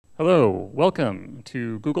Hello, welcome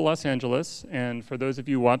to Google Los Angeles, and for those of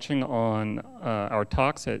you watching on our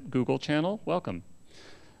talks at Google channel, welcome.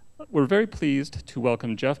 We're very pleased to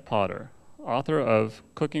welcome Jeff Potter, author of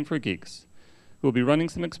Cooking for Geeks, who will be running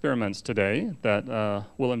some experiments today that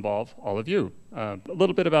will involve all of you. A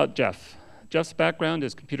little bit about Jeff. Jeff's background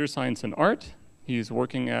is computer science and art. He's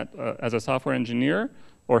working as a software engineer,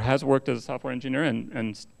 or has worked as a software engineer,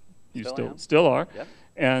 and you still are. Yep.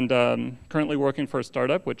 And currently working for a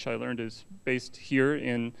startup, which I learned is based here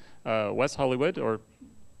in West Hollywood, or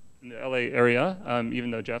in the LA area,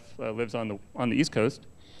 even though Jeff lives on the East Coast.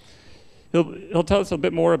 He'll tell us a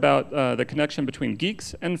bit more about the connection between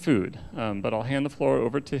geeks and food, but I'll hand the floor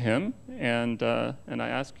over to him, and I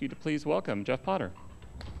ask you to please welcome Jeff Potter.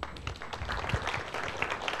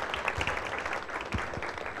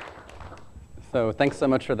 So thanks so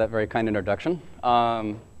much for that very kind introduction.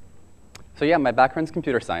 So yeah, my background's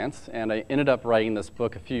computer science, and I ended up writing this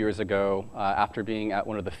book a few years ago after being at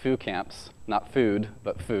one of the foo camps, not food,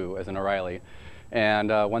 but foo, as in O'Reilly. And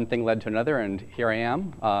one thing led to another, and here I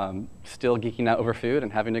am, still geeking out over food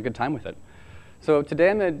and having a good time with it. So today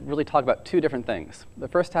I'm going to really talk about two different things. The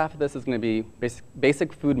first half of this is going to be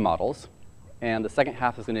basic food models, and the second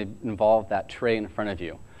half is going to involve that tray in front of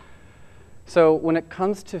you. So when it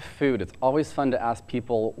comes to food, it's always fun to ask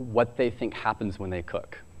people what they think happens when they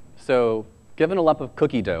cook. So given a lump of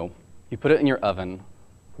cookie dough, you put it in your oven,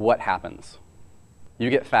 what happens?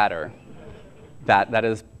 You get fatter. That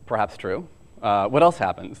is perhaps true. What else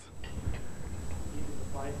happens? Heat is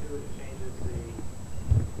applied to it,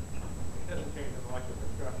 it doesn't change the molecular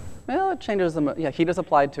structure. Well, it changes heat is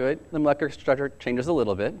applied to it. The molecular structure changes a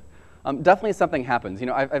little bit. Definitely something happens. You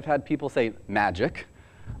know, I've had people say magic,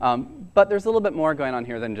 but there's a little bit more going on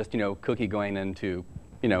here than just, cookie going into,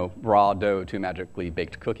 raw dough to magically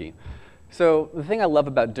baked cookie. So the thing I love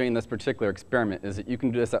about doing this particular experiment is that you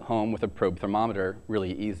can do this at home with a probe thermometer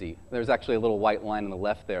really easy. There's actually a little white line on the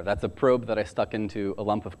left there. That's a probe that I stuck into a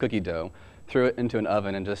lump of cookie dough, threw it into an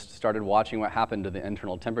oven, and just started watching what happened to the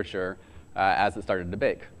internal temperature as it started to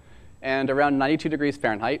bake. And around 92 degrees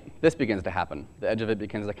Fahrenheit, this begins to happen. The edge of it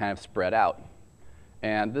begins to kind of spread out.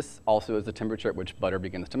 And this also is the temperature at which butter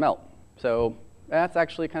begins to melt. So that's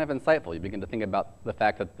actually kind of insightful. You begin to think about the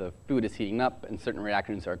fact that the food is heating up and certain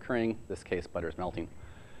reactions are occurring. In this case, butter is melting.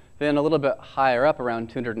 Then a little bit higher up, around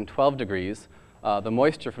 212 degrees, the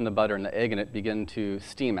moisture from the butter and the egg in it begin to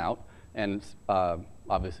steam out and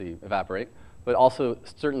obviously evaporate. But also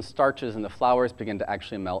certain starches in the flours begin to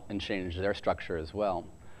actually melt and change their structure as well.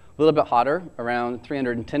 A little bit hotter, around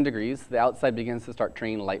 310 degrees, the outside begins to start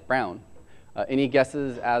turning light brown. Any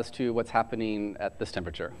guesses as to what's happening at this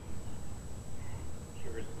temperature?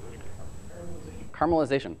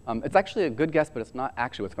 Caramelization. It's actually a good guess, but it's not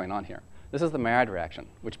actually what's going on here. This is the Maillard reaction,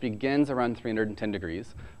 which begins around 310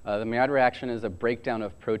 degrees. The Maillard reaction is a breakdown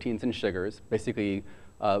of proteins and sugars. Basically,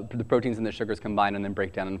 the proteins and the sugars combine and then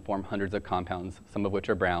break down and form hundreds of compounds, some of which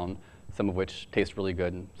are brown, some of which taste really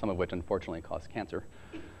good, and some of which unfortunately cause cancer.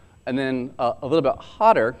 And then a little bit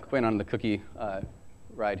hotter, going on the cookie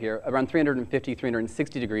ride here, around 350,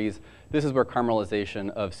 360 degrees, this is where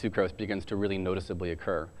caramelization of sucrose begins to really noticeably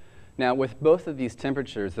occur. Now, with both of these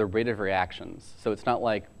temperatures, they're rate of reactions. So it's not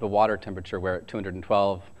like the water temperature where at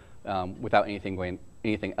 212, without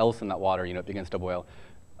anything else in that water, it begins to boil.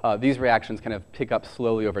 These reactions kind of pick up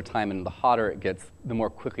slowly over time, and the hotter it gets, the more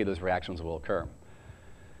quickly those reactions will occur.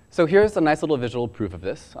 So here's a nice little visual proof of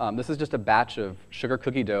this. This is just a batch of sugar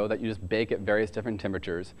cookie dough that you just bake at various different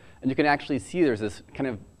temperatures. And you can actually see there's this kind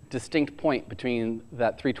of distinct point between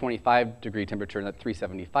that 325 degree temperature and that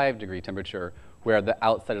 375 degree temperature where the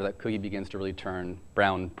outside of that cookie begins to really turn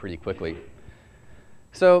brown pretty quickly.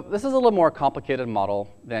 So this is a little more complicated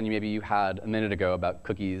model than maybe you had a minute ago about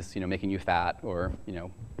cookies making you fat or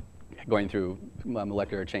going through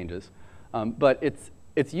molecular changes. But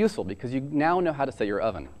it's useful because you now know how to set your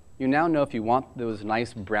oven. You now know if you want those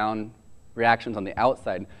nice brown reactions on the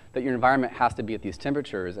outside, that your environment has to be at these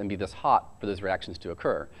temperatures and be this hot for those reactions to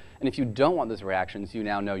occur. And if you don't want those reactions, you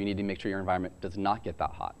now know you need to make sure your environment does not get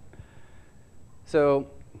that hot. So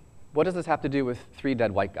what does this have to do with three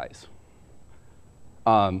dead white guys?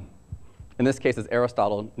 In this case, it's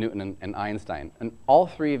Aristotle, Newton, and Einstein. And all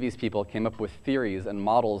three of these people came up with theories and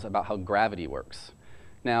models about how gravity works.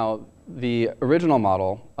 Now, the original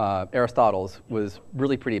model, Aristotle's, was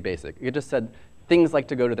really pretty basic. It just said things like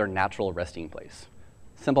to go to their natural resting place.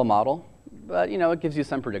 Simple model, but it gives you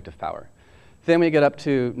some predictive power. Then we get up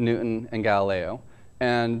to Newton and Galileo,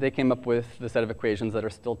 and they came up with the set of equations that are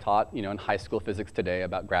still taught in high school physics today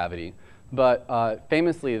about gravity. But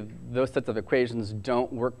famously, those sets of equations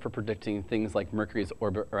don't work for predicting things like Mercury's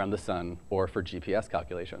orbit around the sun or for GPS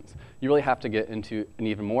calculations. You really have to get into an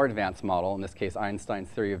even more advanced model, in this case Einstein's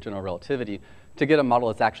theory of general relativity, to get a model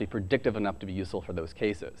that's actually predictive enough to be useful for those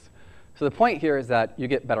cases. So the point here is that you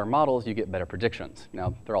get better models, you get better predictions.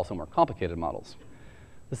 Now, they're also more complicated models.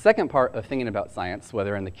 The second part of thinking about science,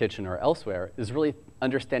 whether in the kitchen or elsewhere, is really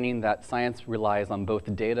understanding that science relies on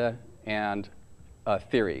both data and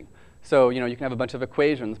theory. So you can have a bunch of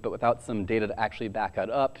equations, but without some data to actually back that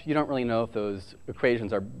up, you don't really know if those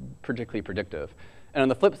equations are particularly predictive. And on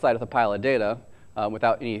the flip side, with a pile of data,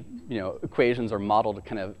 without any equations or model to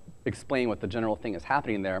kind of explain what the general thing is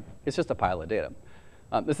happening there, it's just a pile of data.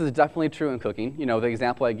 This is definitely true in cooking. The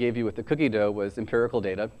example I gave you with the cookie dough was empirical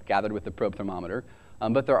data gathered with the probe thermometer,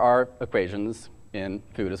 but there are equations in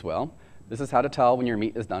food as well. This is how to tell when your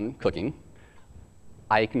meat is done cooking.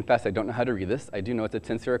 I confess I don't know how to read this. I do know it's a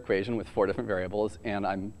tensor equation with 4 different variables, and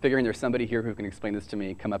I'm figuring there's somebody here who can explain this to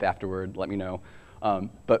me. Come up afterward, let me know.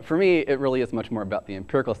 But for me, it really is much more about the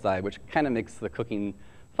empirical side, which kind of makes the cooking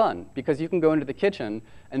fun, because you can go into the kitchen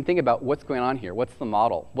and think about what's going on here, what's the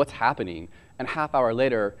model, what's happening, and half hour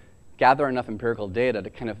later, gather enough empirical data to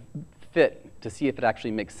kind of fit to see if it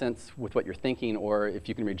actually makes sense with what you're thinking or if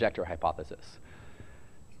you can reject your hypothesis.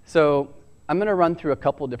 So I'm going to run through a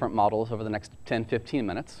couple of different models over the next 10, 15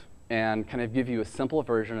 minutes and kind of give you a simple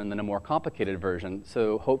version and then a more complicated version.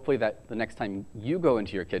 So hopefully that the next time you go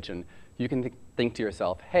into your kitchen, you can think to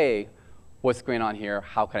yourself, hey, what's going on here?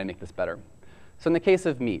 How can I make this better? So in the case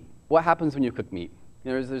of meat, what happens when you cook meat?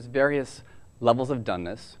 There's various levels of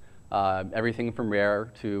doneness, everything from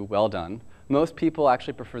rare to well done. Most people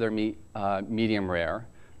actually prefer their meat medium rare,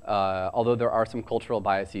 although there are some cultural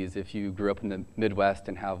biases. If you grew up in the Midwest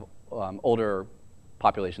and have older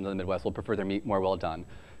populations in the Midwest will prefer their meat more well done.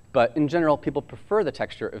 But in general, people prefer the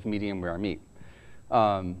texture of medium rare meat.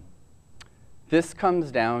 This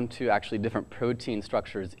comes down to actually different protein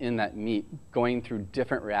structures in that meat going through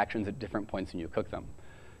different reactions at different points when you cook them.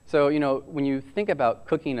 So when you think about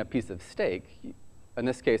cooking a piece of steak, in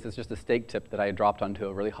this case, it's just a steak tip that I dropped onto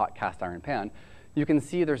a really hot cast iron pan, you can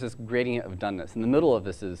see there's this gradient of doneness. In the middle of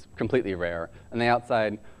this is completely rare, and the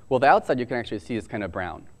outside you can actually see is kind of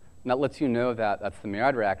brown. And that lets you know that that's the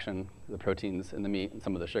Maillard reaction, the proteins in the meat and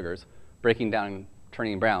some of the sugars, breaking down and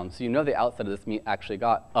turning brown. So you know the outside of this meat actually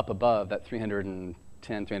got up above that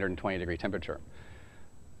 310, 320 degree temperature.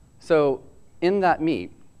 So in that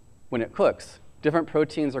meat, when it cooks, different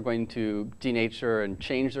proteins are going to denature and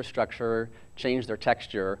change their structure, change their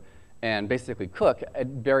texture, and basically cook at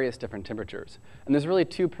various different temperatures. And there's really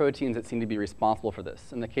 2 proteins that seem to be responsible for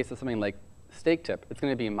this. In the case of something like steak tip, it's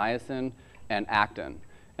going to be myosin and actin.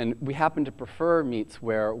 And we happen to prefer meats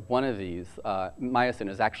where one of these, myosin,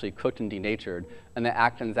 is actually cooked and denatured, and the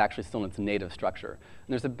actin is actually still in its native structure. And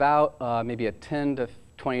there's about maybe a 10 to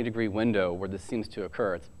 20 degree window where this seems to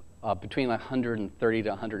occur. It's between 130 to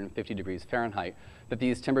 150 degrees Fahrenheit that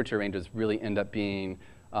these temperature ranges really end up being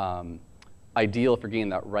ideal for getting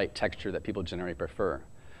that right texture that people generally prefer.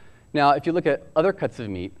 Now, if you look at other cuts of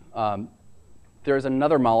meat, there's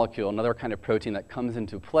another molecule, another kind of protein that comes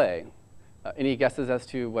into play. Any guesses as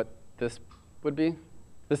to what this would be?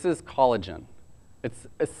 This is collagen. It's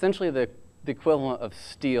essentially the equivalent of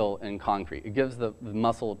steel in concrete. It gives the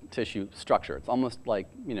muscle tissue structure. It's almost like,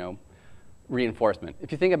 reinforcement.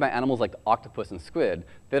 If you think about animals like the octopus and squid,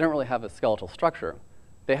 they don't really have a skeletal structure.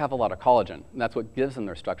 They have a lot of collagen, and that's what gives them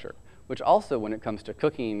their structure, which also, when it comes to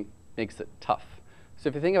cooking, makes it tough. So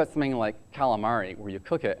if you think about something like calamari, where you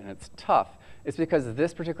cook it and it's tough, it's because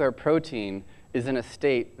this particular protein is in a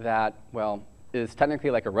state that, well, is technically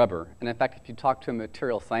like a rubber. And in fact, if you talk to a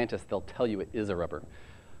material scientist, they'll tell you it is a rubber.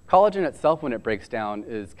 Collagen itself, when it breaks down,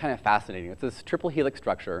 is kind of fascinating. It's this triple helix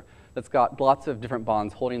structure that's got lots of different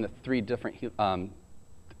bonds holding the 3 different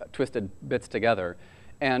twisted bits together.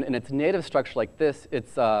 And in its native structure like this,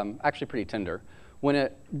 it's actually pretty tender. When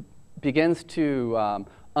it begins to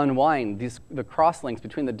unwind, the cross links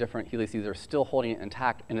between the different helices are still holding it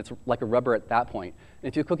intact, and it's like a rubber at that point. And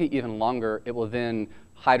if you cook it even longer, it will then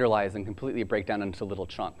hydrolyze and completely break down into little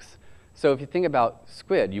chunks. So if you think about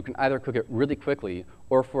squid, you can either cook it really quickly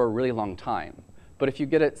or for a really long time. But if you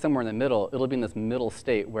get it somewhere in the middle, it'll be in this middle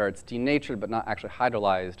state where it's denatured but not actually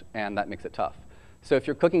hydrolyzed, and that makes it tough. So if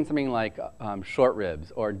you're cooking something like short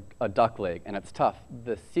ribs or a duck leg and it's tough,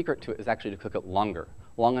 the secret to it is actually to cook it longer,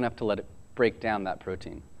 long enough to let it break down that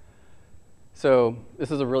protein. So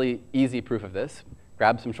this is a really easy proof of this.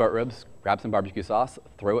 Grab some short ribs, grab some barbecue sauce,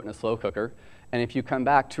 throw it in a slow cooker, and if you come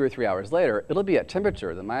back 2 or 3 hours later, it'll be at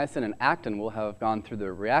temperature. The myosin and actin will have gone through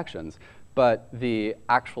the reactions, But the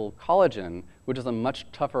actual collagen, which is a much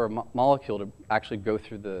tougher molecule to actually go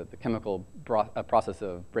through the chemical process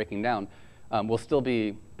of breaking down, will still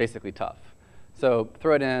be basically tough. So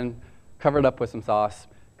throw it in, cover it up with some sauce,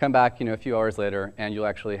 come back a few hours later, and you'll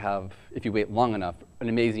actually have, if you wait long enough, an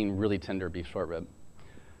amazing, really tender beef short rib.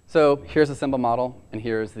 So here's a simple model, and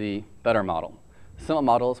here's the better model. The simple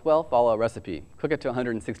model is, well, follow a recipe. Cook it to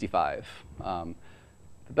 165.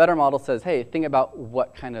 The better model says, hey, think about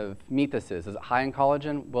what kind of meat this is. Is it high in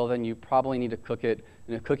collagen? Well, then you probably need to cook it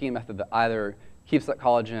in a cooking method that either keeps that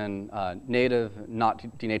collagen native,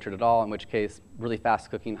 not denatured at all, in which case really fast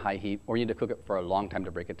cooking, high heat, or you need to cook it for a long time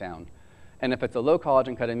to break it down. And if it's a low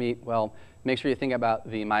collagen cut of meat, well, make sure you think about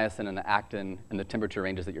the myosin and the actin and the temperature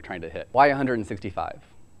ranges that you're trying to hit. Why 165?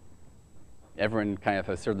 Everyone kind of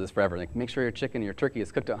has served this forever. Like, make sure your chicken and your turkey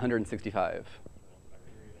is cooked at 165.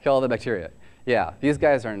 Kill all the bacteria. Yeah, these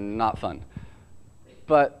guys are not fun.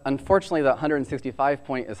 But unfortunately, the 165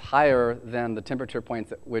 point is higher than the temperature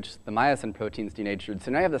points at which the myosin protein's denatured.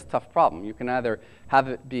 So now you have this tough problem. You can either have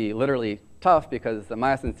it be literally tough because the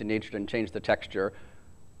myosin's denatured and change the texture,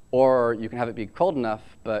 or you can have it be cold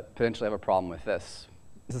enough, but potentially have a problem with this.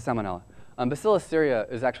 This is salmonella. Bacillus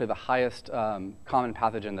cerea is actually the highest common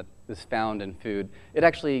pathogen that is found in food. It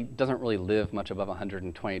actually doesn't really live much above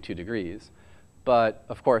 122 degrees. But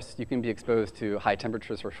of course, you can be exposed to high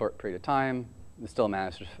temperatures for a short period of time and still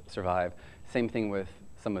manage to survive. Same thing with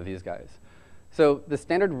some of these guys. So the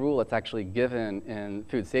standard rule that's actually given in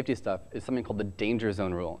food safety stuff is something called the danger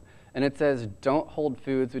zone rule. And it says don't hold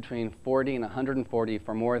foods between 40 and 140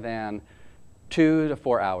 for more than 2 to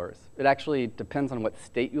 4 hours. It actually depends on what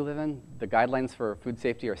state you live in. The guidelines for food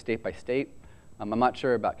safety are state by state. I'm not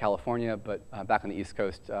sure about California, but back on the East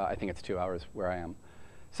Coast, I think it's 2 hours where I am.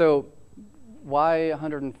 So why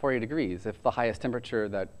 140 degrees if the highest temperature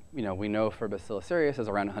that we know for Bacillus cereus is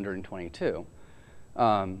around 122?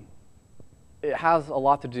 It has a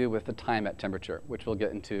lot to do with the time at temperature, which we'll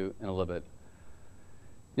get into in a little bit.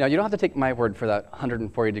 Now, you don't have to take my word for that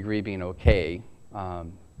 140 degree being okay.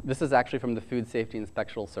 This is actually from the Food Safety and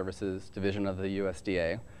Inspectional Services Division of the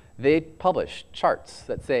USDA. They publish charts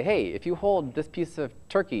that say, hey, if you hold this piece of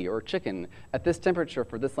turkey or chicken at this temperature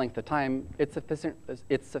for this length of time, it's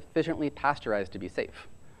sufficiently pasteurized to be safe.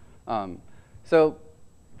 So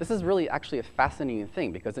this is really actually a fascinating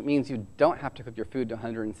thing because it means you don't have to cook your food to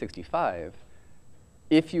 165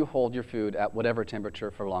 if you hold your food at whatever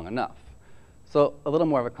temperature for long enough. So a little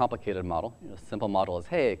more of a complicated model. A simple model is,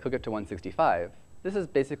 hey, cook it to 165. This is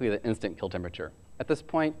basically the instant kill temperature. At this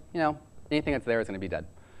point, anything that's there is going to be dead.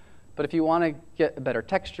 But if you want to get a better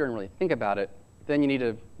texture and really think about it, then you need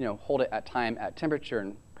to hold it at time, at temperature,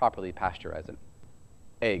 and properly pasteurize it.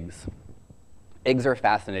 Eggs. Eggs are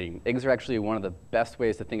fascinating. Eggs are actually one of the best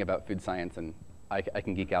ways to think about food science, and I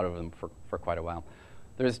can geek out over them for quite a while.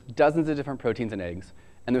 There's dozens of different proteins in eggs,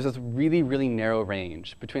 and there's this really, really narrow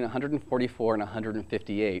range between 144 and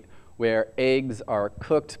 158 where eggs are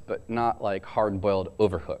cooked but not like hard-boiled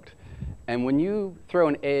overcooked. And when you throw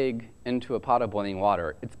an egg into a pot of boiling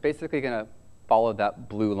water, it's basically going to follow that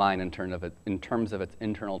blue line in terms of its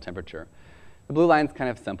internal temperature. The blue line's kind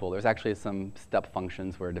of simple. There's actually some step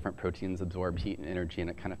functions where different proteins absorb heat and energy, and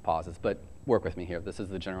it kind of pauses. But work with me here. This is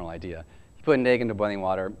the general idea. You put an egg into boiling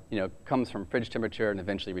water, comes from fridge temperature and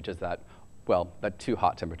eventually reaches that too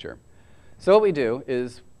hot temperature. So what we do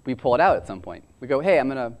is we pull it out at some point. We go, hey, I'm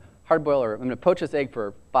going to hard boil, or I'm going to poach this egg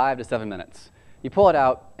for 5 to 7 minutes. You pull it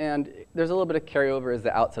out, and there's a little bit of carryover as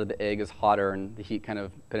the outside of the egg is hotter and the heat kind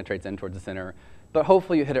of penetrates in towards the center. But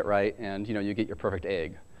hopefully you hit it right, and you get your perfect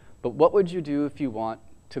egg. But what would you do if you want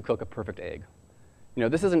to cook a perfect egg?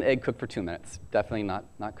 This is an egg cooked for 2 minutes. Definitely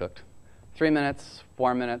not cooked. 3 minutes,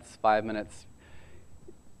 4 minutes, 5 minutes.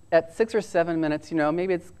 At 6 or 7 minutes,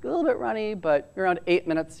 maybe it's a little bit runny, but around 8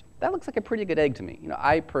 minutes, that looks like a pretty good egg to me.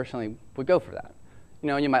 I personally would go for that.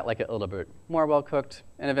 You might like it a little bit more well-cooked,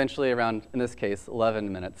 and eventually around, in this case,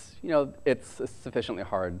 11 minutes, it's a sufficiently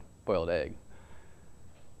hard-boiled egg.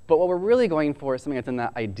 But what we're really going for is something that's in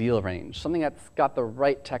that ideal range, something that's got the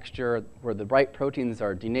right texture, where the right proteins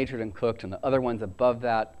are denatured and cooked, and the other ones above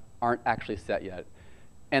that aren't actually set yet.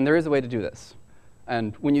 And there is a way to do this.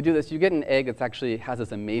 And when you do this, you get an egg that actually has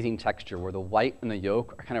this amazing texture, where the white and the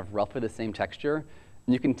yolk are kind of roughly the same texture.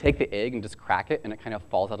 And you can take the egg and just crack it, and it kind of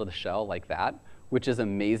falls out of the shell like that, which is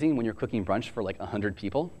amazing when you're cooking brunch for like 100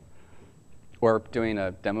 people, or doing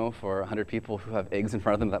a demo for 100 people who have eggs in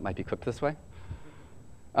front of them that might be cooked this way.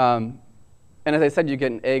 And as I said, you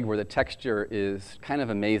get an egg where the texture is kind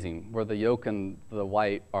of amazing, where the yolk and the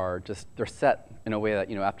white are they're set in a way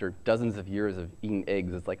that, after dozens of years of eating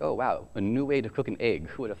eggs, it's like, oh, wow, a new way to cook an egg.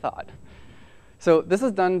 Who would have thought? So this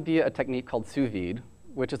is done via a technique called sous vide,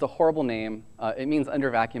 which is a horrible name. It means under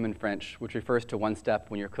vacuum in French, which refers to one step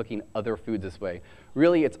when you're cooking other foods this way.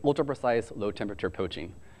 Really, it's ultra-precise, low-temperature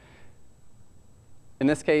poaching. In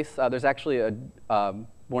this case, there's actually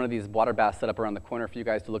one of these water baths set up around the corner for you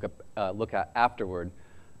guys to look at afterward.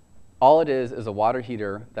 All it is a water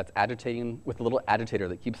heater that's agitating with a little agitator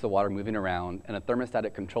that keeps the water moving around and a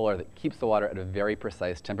thermostatic controller that keeps the water at a very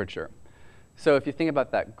precise temperature. So if you think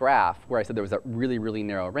about that graph where I said there was that really, really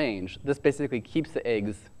narrow range, this basically keeps the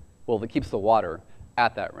eggs, well, it keeps the water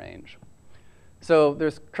at that range. So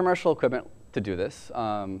there's commercial equipment to do this.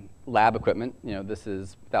 Lab equipment, this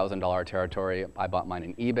is $1,000 territory. I bought mine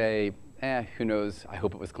on eBay. Who knows? I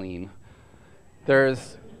hope it was clean.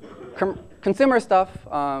 There's consumer stuff,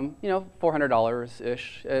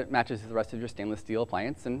 $400-ish. It matches the rest of your stainless steel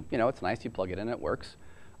appliance, and it's nice. You plug it in, it works.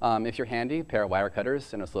 If you're handy, a pair of wire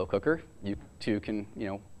cutters and a slow cooker. You too can,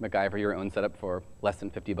 MacGyver your own setup for less than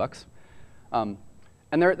 50 bucks. And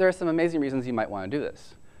there are some amazing reasons you might want to do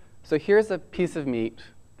this. So here's a piece of meat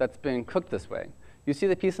that's been cooked this way. You see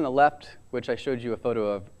the piece on the left, which I showed you a photo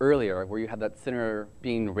of earlier, where you had that center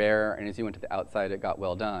being rare, and as you went to the outside, it got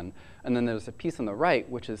well done. And then there's a piece on the right,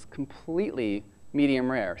 which is completely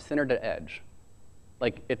medium rare, center to edge.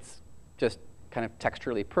 Like, it's just kind of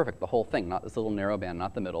texturally perfect, the whole thing, not this little narrow band,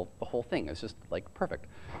 not the middle. The whole thing is just, like, perfect.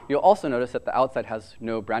 You'll also notice that the outside has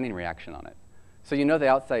no browning reaction on it. So you know the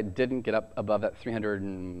outside didn't get up above that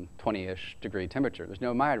 320-ish degree temperature. There's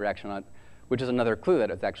no Maillard reaction on it, which is another clue that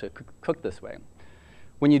it's actually cooked this way.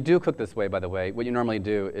 When you do cook this way, by the way, what you normally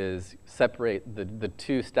do is separate the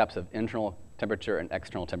two steps of internal temperature and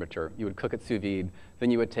external temperature. You would cook it sous vide,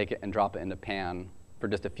 then you would take it and drop it in the pan for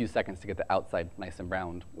just a few seconds to get the outside nice and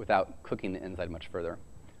browned without cooking the inside much further.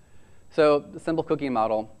 So the simple cooking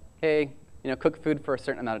model, hey, cook food for a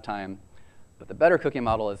certain amount of time. But the better cooking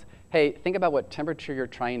model is, hey, think about what temperature you're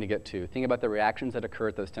trying to get to. Think about the reactions that occur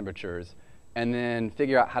at those temperatures, and then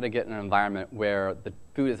figure out how to get in an environment where the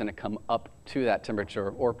food is going to come up to that temperature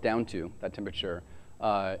or down to that temperature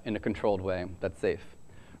in a controlled way that's safe.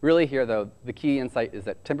 Really here, though, the key insight is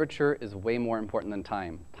that temperature is way more important than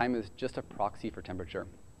time. Time is just a proxy for temperature.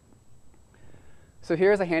 So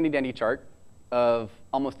here's a handy-dandy chart of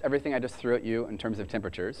almost everything I just threw at you in terms of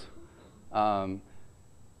temperatures.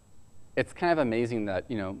 It's kind of amazing that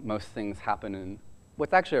most things happen in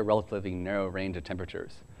what's actually a relatively narrow range of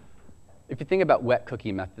temperatures. If you think about wet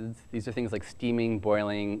cooking methods, these are things like steaming,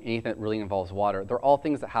 boiling, anything that really involves water. They're all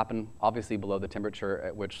things that happen, obviously, below the temperature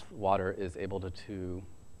at which water is able to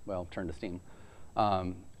turn to steam.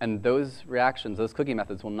 And those reactions, those cooking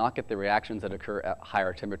methods, will not get the reactions that occur at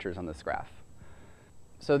higher temperatures on this graph.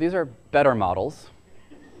 So these are better models.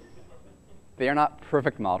 They are not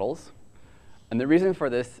perfect models. And the reason for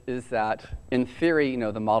this is that, in theory,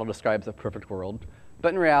 the model describes a perfect world.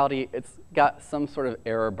 But in reality, it's got some sort of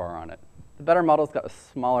error bar on it. The better model's got a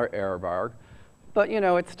smaller error bar, but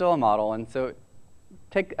it's still a model, and so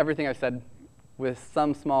take everything I've said with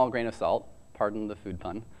some small grain of salt, pardon the food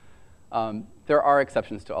pun. There are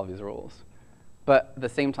exceptions to all these rules. But at the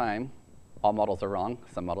same time, all models are wrong,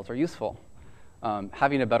 some models are useful.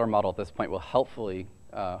 Having a better model at this point will hopefully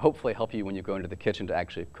help you when you go into the kitchen to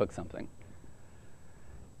actually cook something.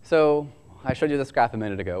 So I showed you this graph a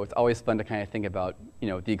minute ago. It's always fun to kind of think about,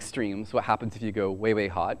 the extremes. What happens if you go way, way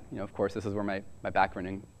hot? Of course, this is where my background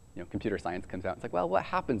in, computer science comes out. It's like, well, what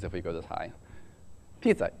happens if we go this high?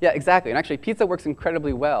 Pizza. Yeah, exactly. And actually, pizza works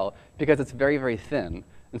incredibly well because it's very, very thin.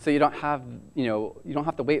 And so you don't have, you don't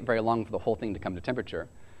have to wait very long for the whole thing to come to temperature.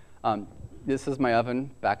 This is my oven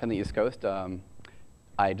back on the East Coast.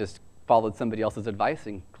 I just followed somebody else's advice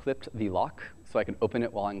and clipped the lock so I can open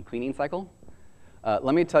it while I'm cleaning cycle.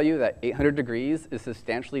 Let me tell you that 800 degrees is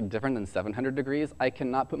substantially different than 700 degrees. I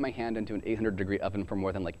cannot put my hand into an 800-degree oven for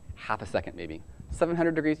more than like half a second, maybe.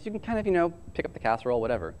 700 degrees, you can kind of, pick up the casserole,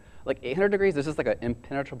 whatever. Like 800 degrees, this is like an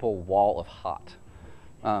impenetrable wall of hot.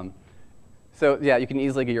 So yeah, you can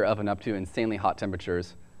easily get your oven up to insanely hot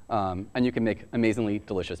temperatures, and you can make amazingly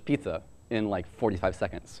delicious pizza in like 45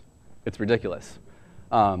 seconds. It's ridiculous.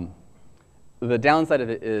 The downside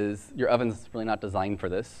of it is your oven's really not designed for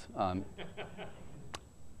this.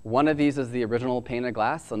 One of these is the original pane of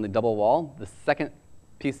glass on the double wall. The second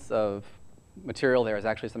piece of material there is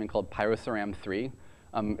actually something called pyroceram 3.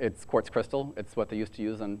 It's quartz crystal. It's what they used to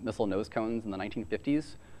use on missile nose cones in the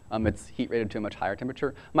 1950s. It's heat rated to a much higher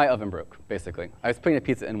temperature. My oven broke, basically. I was putting a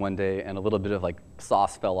pizza in one day, and a little bit of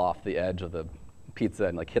sauce fell off the edge of the pizza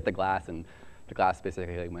and hit the glass, and the glass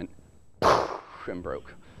basically went and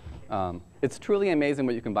broke. It's truly amazing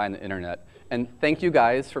what you can buy on the internet. And thank you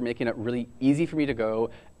guys for making it really easy for me to go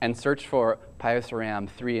and search for Pioceram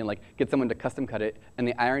 3 and get someone to custom cut it. And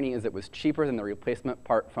the irony is it was cheaper than the replacement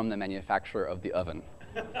part from the manufacturer of the oven.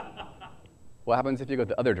 What happens if you go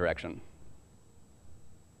the other direction?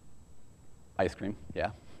 Ice cream,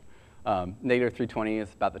 yeah. Negative 320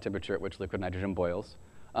 is about the temperature at which liquid nitrogen boils.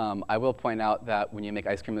 I will point out that when you make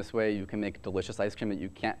ice cream this way, you can make delicious ice cream that you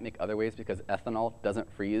can't make other ways because ethanol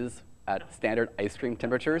doesn't freeze at standard ice cream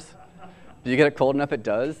temperatures. If you get it cold enough, it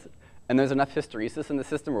does. And there's enough hysteresis in the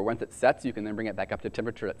system where once it sets, you can then bring it back up to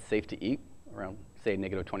temperature that's safe to eat, around, say,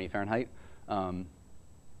 negative 20 Fahrenheit.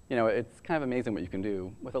 It's kind of amazing what you can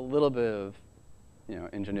do with a little bit of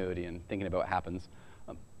ingenuity and thinking about what happens.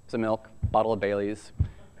 Some milk, bottle of Bailey's,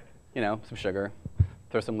 some sugar,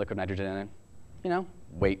 throw some liquid nitrogen in it,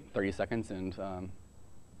 wait 30 seconds and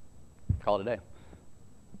call it a day.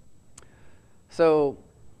 So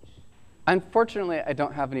unfortunately, I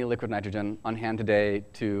don't have any liquid nitrogen on hand today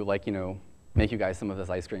to make you guys some of this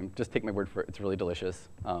ice cream. Just take my word for it, it's really delicious.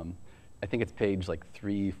 I think it's page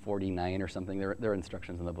 349 or something. There are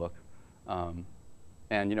instructions in the book. And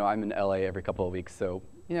I'm in LA every couple of weeks, so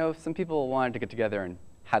if some people wanted to get together and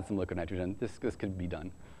had some liquid nitrogen, this could be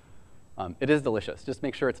done. It is delicious. Just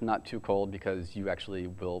make sure it's not too cold because you actually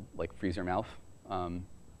will freeze your mouth,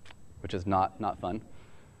 which is not fun.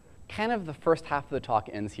 Kind of the first half of the talk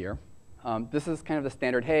ends here. This is kind of the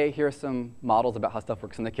standard, hey, here are some models about how stuff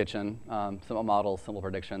works in the kitchen. Simple models, simple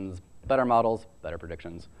predictions. Better models, better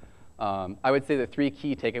predictions. I would say the 3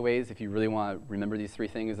 key takeaways, if you really want to remember these 3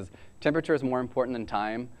 things, is temperature is more important than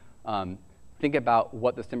time. Think about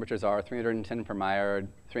what those temperatures are, 310 for Maillard,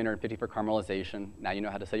 350 for caramelization. Now you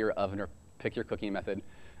know how to set your oven or pick your cooking method.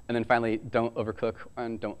 And then finally, don't overcook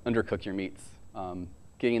and don't undercook your meats.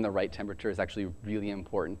 Getting the right temperature is actually really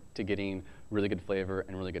important to getting really good flavor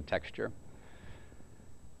and really good texture.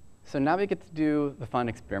 So now we get to do the fun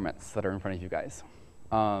experiments that are in front of you guys.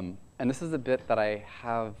 And this is a bit that I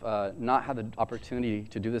have not had the opportunity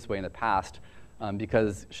to do this way in the past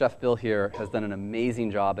because Chef Bill here has done an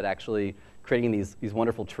amazing job at actually creating these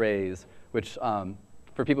wonderful trays, which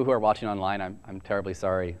for people who are watching online, I'm terribly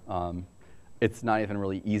sorry. It's not even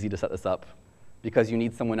really easy to set this up because you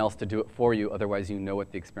need someone else to do it for you, otherwise you know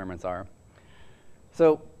what the experiments are.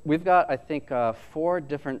 So we've got, I think, 4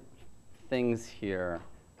 different things here,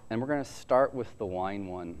 and we're going to start with the wine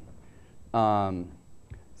one.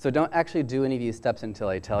 So don't actually do any of these steps until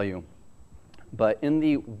I tell you. But in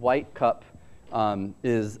the white cup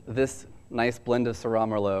is this nice blend of Syrah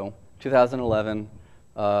Merlot, 2011.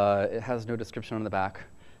 It has no description on the back,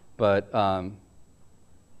 but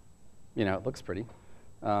it looks pretty.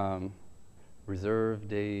 Reserve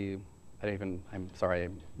de, I'm sorry,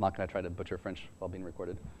 I'm not going to try to butcher French while being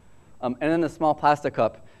recorded. And then the small plastic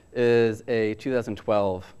cup is a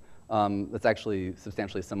 2012. That's actually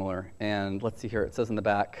substantially similar. And let's see here, it says in the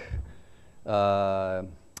back,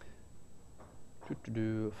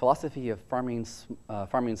 philosophy of farming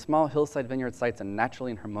small hillside vineyard sites and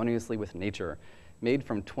naturally and harmoniously with nature, made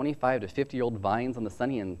from 25 to 50-year-old vines on the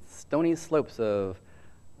sunny and stony slopes of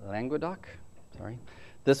Languedoc. Sorry.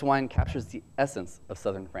 This wine captures the essence of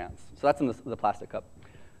southern France. So that's in the plastic cup.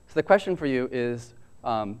 So the question for you is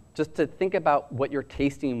just to think about what you're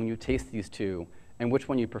tasting when you taste these 2 and which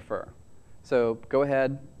one you prefer. So go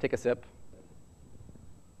ahead, take a sip.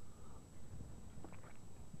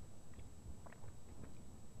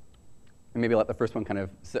 And maybe let the first one kind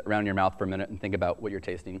of sit around your mouth for a minute and think about what you're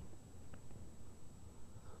tasting.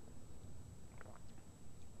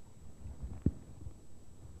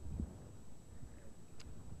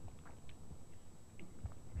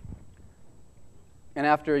 And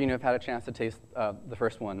after you've had a chance to taste the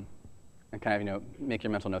first one and kind of make your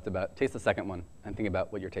mental notes about it, taste the second one and think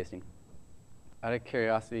about what you're tasting. Out of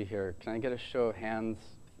curiosity here, can I get a show of hands?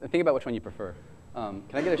 Think about which one you prefer. Can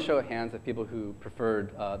I get a show of hands of people who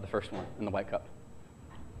preferred the first one in the white cup?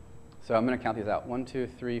 So I'm going to count these out. 1, 2,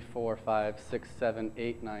 3, 4, 5, 6, 7,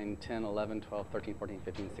 8, 9, 10, 11, 12, 13, 14,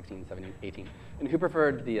 15, 16, 17, 18. And who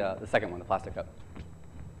preferred the second one, the plastic cup?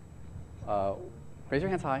 Raise your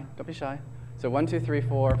hands high. Don't be shy. So 1, 2, 3,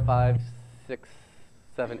 4, 5, 6,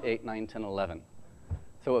 7, 8, 9, 10, 11.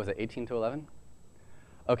 So what was it, 18 to 11?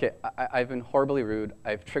 OK, I've been horribly rude.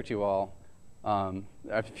 I've tricked you all.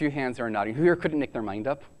 A few hands are nodding. Who here couldn't make their mind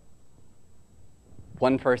up?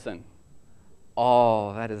 One person.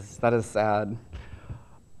 Oh, that is sad.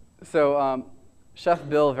 So Chef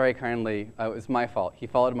Bill very kindly, it was my fault. He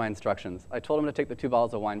followed my instructions. I told him to take the 2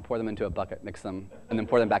 bottles of wine, pour them into a bucket, mix them, and then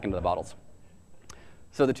pour them back into the bottles.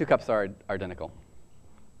 So the 2 cups are identical.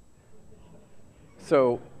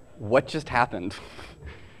 So what just happened?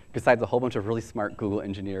 besides a whole bunch of really smart Google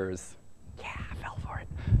engineers. Yeah, I fell for it.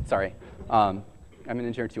 Sorry. I'm an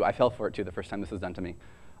engineer too. I fell for it too the first time this was done to me.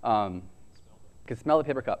 Could smell the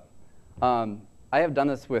paper cup. I have done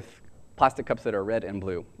this with plastic cups that are red and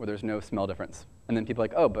blue, where there's no smell difference. And then people are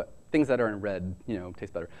like, oh, but things that are in red,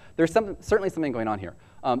 taste better. There's certainly something going on here.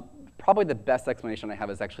 Probably the best explanation I have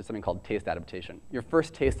is actually something called taste adaptation. Your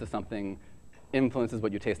first taste of something influences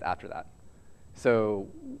what you taste after that. So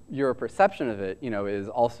your perception of it, is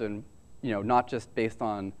also, not just based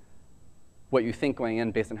on what you think going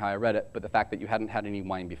in based on how I read it, but the fact that you hadn't had any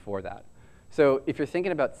wine before that. So if you're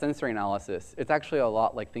thinking about sensory analysis, it's actually a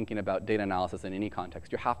lot like thinking about data analysis in any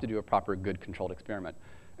context. You have to do a proper, good, controlled experiment.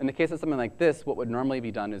 In the case of something like this, what would normally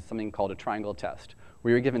be done is something called a triangle test,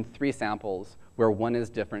 where you're given 3 samples where 1 is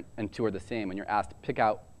different and 2 are the same, and you're asked to pick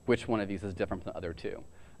out which one of these is different from the other 2.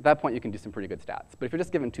 At that point, you can do some pretty good stats. But if you're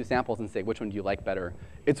just given 2 samples and say, which one do you like better,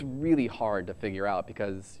 it's really hard to figure out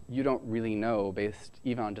because you don't really know, based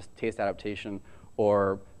even on just taste adaptation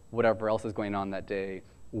or whatever else is going on that day,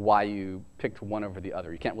 why you picked one over the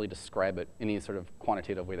other. You can't really describe it in any sort of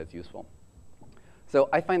quantitative way that's useful. So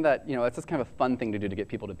I find that it's just kind of a fun thing to do to get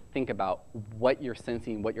people to think about what you're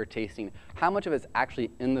sensing, what you're tasting, how much of it's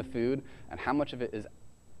actually in the food, and how much of it is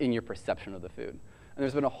in your perception of the food. And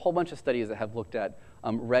there's been a whole bunch of studies that have looked at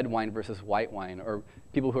red wine versus white wine, or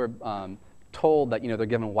people who are told that they're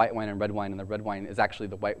given white wine and the red wine is actually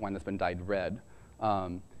the white wine that's been dyed red.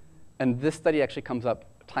 And this study actually comes up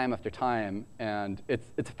time after time, and it's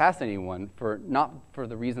a fascinating one, not for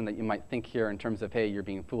the reason that you might think here in terms of, hey, you're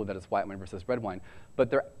being fooled that it's white wine versus red wine, but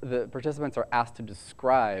the participants are asked to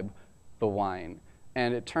describe the wine.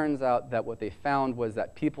 And it turns out that what they found was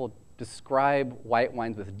that people describe white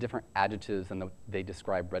wines with different adjectives than they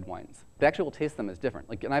describe red wines. They actually will taste them as different.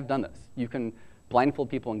 And I've done this. You can blindfold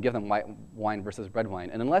people and give them white wine versus red wine.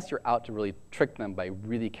 And unless you're out to really trick them by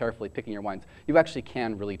really carefully picking your wines, you actually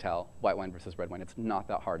can really tell white wine versus red wine. It's not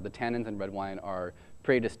that hard. The tannins in red wine are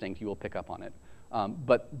pretty distinct. You will pick up on it.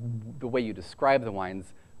 But the way you describe the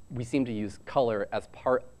wines, we seem to use color as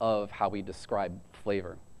part of how we describe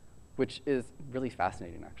flavor, which is really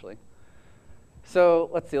fascinating, actually. So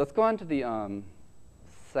let's see. Let's go on to the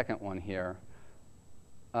second one here.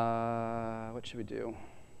 What should we do?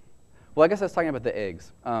 Well, I guess I was talking about the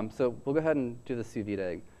eggs. So we'll go ahead and do the sous vide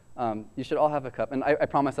egg. You should all have a cup. And I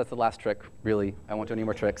promise that's the last trick, really. I won't do any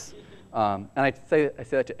more tricks. And I say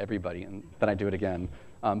that to everybody, and then I do it again.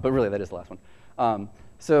 But really, that is the last one.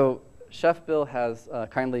 So Chef Bill has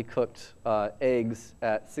kindly cooked eggs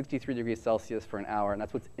at 63 degrees Celsius for an hour, and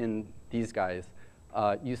that's what's in these guys.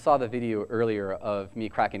 You saw the video earlier of me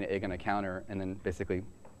cracking an egg on a counter and then basically,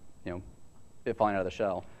 it falling out of the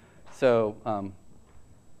shell. So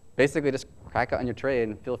basically, just crack it on your tray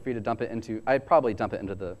and feel free to dump it into. I'd probably dump it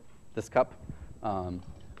into this cup,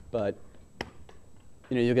 but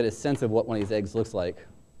you'll get a sense of what one of these eggs looks like.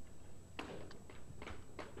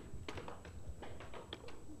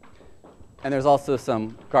 And there's also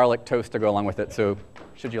some garlic toast to go along with it. So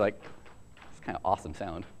should you like, it's kind of awesome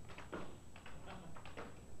sound.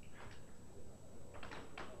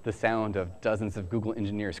 The sound of dozens of Google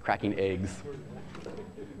engineers cracking eggs.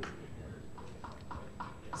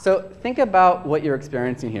 So think about what you're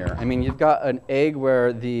experiencing here. I mean, you've got an egg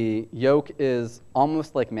where the yolk is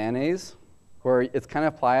almost like mayonnaise, where it's kind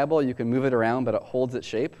of pliable. You can move it around, but it holds its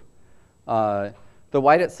shape. The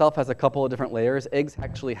white itself has a couple of different layers. Eggs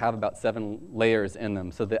actually have about 7 layers in them.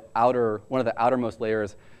 So one of the outermost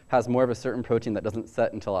layers has more of a certain protein that doesn't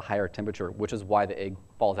set until a higher temperature, which is why the egg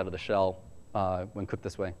falls out of the shell when cooked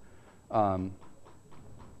this way.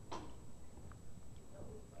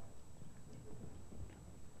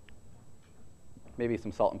 Maybe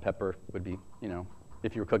some salt and pepper would be,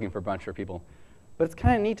 if you were cooking for brunch for people. But it's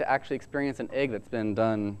kind of neat to actually experience an egg that's been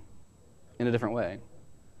done in a different way.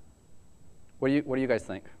 What do you guys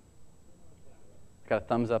think? Got a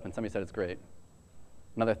thumbs up, and somebody said it's great.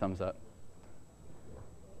 Another thumbs up.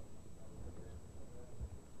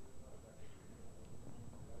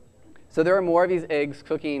 So there are more of these eggs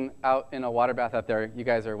cooking out in a water bath out there. You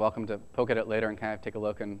guys are welcome to poke at it later and kind of take a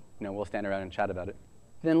look, and we'll stand around and chat about it.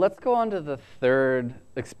 Then let's go on to the third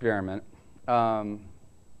experiment.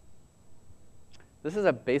 This is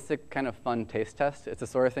a basic kind of fun taste test. It's the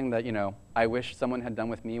sort of thing that I wish someone had done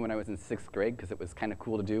with me when I was in 6th grade, because it was kind of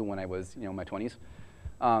cool to do when I was in my 20s.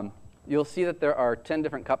 You'll see that there are 10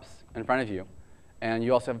 different cups in front of you, and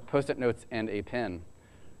you also have Post-it notes and a pen.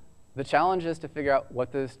 The challenge is to figure out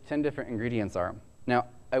what those 10 different ingredients are. Now,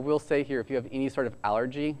 I will say here, if you have any sort of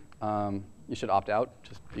allergy, you should opt out,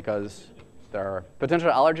 just because there are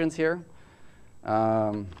potential allergens here.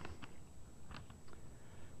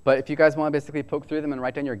 But if you guys want to basically poke through them and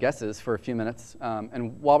write down your guesses for a few minutes,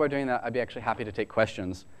 and while we're doing that, I'd be actually happy to take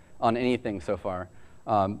questions on anything so far.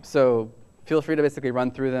 So feel free to basically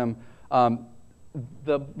run through them.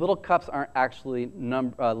 The little cups aren't actually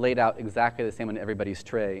laid out exactly the same on everybody's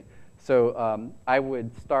tray. So I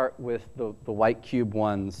would start with the white cube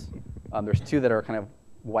ones. There's two that are kind of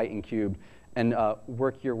white and cubed, and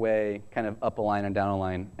work your way kind of up a line and down a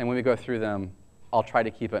line. And when we go through them, I'll try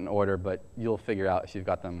to keep it in order, but you'll figure out if you've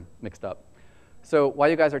got them mixed up. So while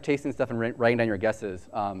you guys are tasting stuff and writing down your guesses,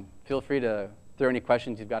 feel free to throw any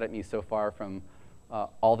questions you've got at me so far from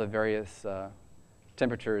all the various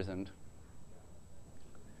temperatures, and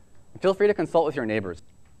feel free to consult with your neighbors.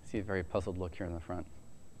 I see a very puzzled look here in the front.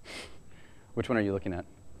 Which one are you looking at?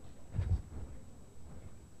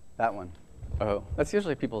 That one. Oh, that's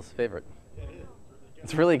usually people's favorite.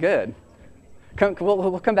 It's really good.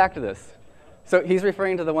 We'll come back to this. So he's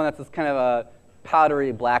referring to the one that's this kind of a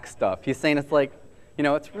powdery black stuff. He's saying it's like, you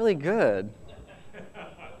know, it's really good.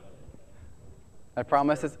 I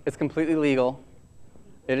promise it's completely legal.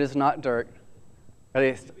 It is not dirt. At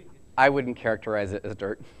least I wouldn't characterize it as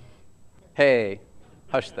dirt. Hey,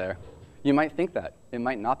 hush there. You might think that. It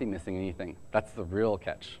might not be missing anything. That's the real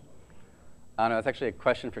catch. I don't know, it's actually a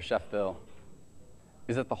question for Chef Bill.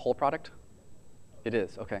 Is it the whole product? It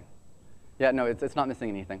is, OK. Yeah, no, it's not missing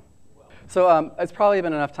anything. So it's probably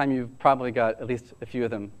been enough time you've probably got at least a few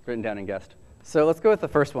of them written down and guessed. So let's go with the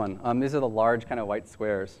first one. These are the large kind of white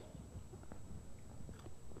squares.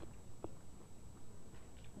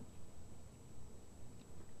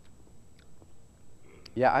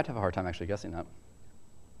 Yeah, I'd have a hard time actually guessing that.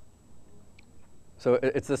 So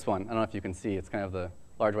it's this one. I don't know if you can see. It's kind of the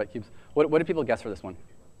large white cubes. What do people guess for this one?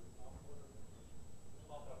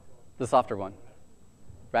 The softer one.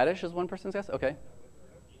 Radish is one person's guess? OK.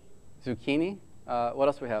 Zucchini. What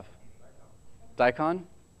else do we have? Daikon.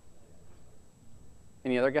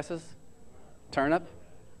 Any other guesses? Turnip.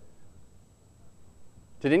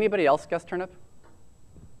 Did anybody else guess turnip?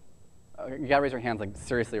 You got to raise your hands. Like,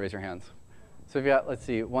 seriously, raise your hands. So we've got, let's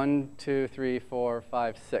see, 1, 2, 3, 4,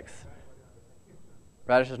 5, 6.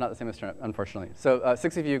 Radish is not the same as turnip, unfortunately. So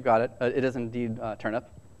 6 of you got it. It is indeed turnip.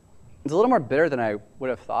 It's a little more bitter than I would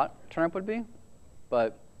have thought turnip would be,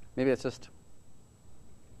 but maybe it's just.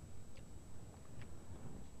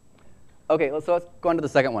 OK, so let's go on to the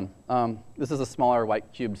second one. This is a smaller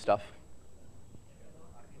white cube stuff.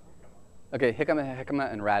 OK,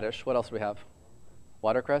 jicama, and radish. What else do we have?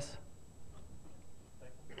 Watercress?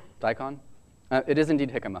 Daikon? It is indeed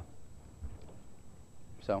jicama.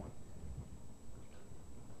 So.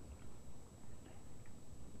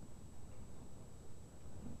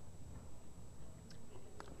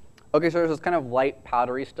 OK, so there's this kind of light,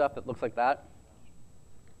 powdery stuff that looks like that.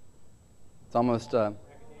 It's almost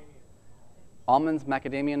almonds,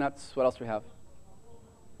 macadamia nuts. What else do we have?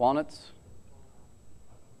 Walnuts,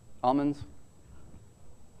 almonds.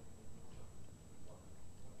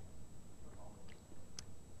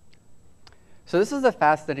 So this is a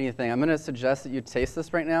fascinating thing. I'm going to suggest that you taste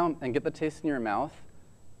this right now and get the taste in your mouth.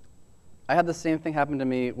 I had the same thing happen to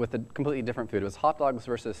me with a completely different food. It was hot dogs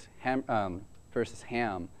versus ham.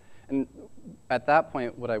 And at that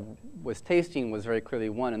point, what I was tasting was very clearly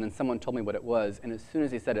one, and then someone told me what it was, and as soon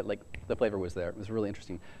as he said it, like, the flavor was there. It was really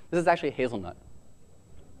interesting. This is actually hazelnut.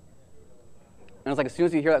 And it's like, as soon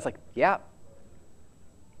as you hear that, it's like, yeah,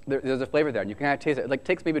 there's a flavor there, and you can kind of taste it. It like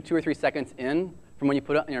takes maybe 2 or 3 seconds in from when you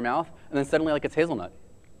put it in your mouth, and then suddenly, like, it's hazelnut.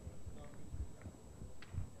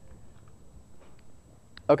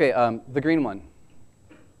 OK, the green one.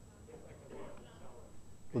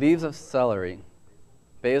 Leaves of celery.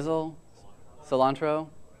 Basil, cilantro.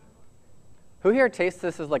 Who here tastes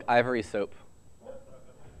this as like ivory soap?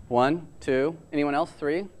 1, 2. Anyone else?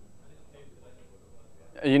 3?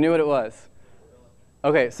 You knew what it was.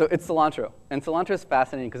 OK, so it's cilantro. And cilantro is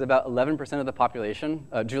fascinating because about 11% of the population,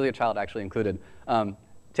 Julia Child actually included,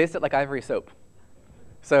 taste it like ivory soap.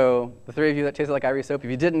 So the 3 of you that taste it like ivory soap,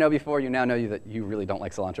 if you didn't know before, you now know that you really don't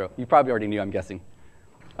like cilantro. You probably already knew, I'm guessing.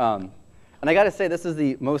 And I got to say, this is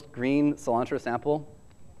the most green cilantro sample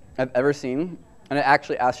I've ever seen. And I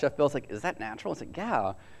actually asked Chef Bill, like, is that natural? It's like,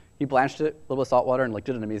 yeah. He blanched it, a little bit of salt water, and like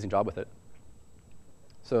did an amazing job with it.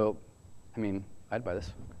 So, I mean, I'd buy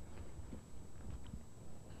this.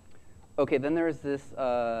 OK, then there's this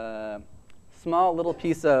small little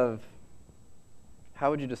piece of, how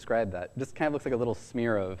would you describe that? It just kind of looks like a little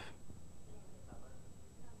smear of.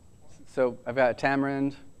 So I've got a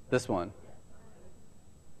tamarind, this one.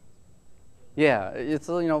 Yeah, it's,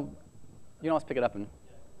 you know, you can always pick it up and.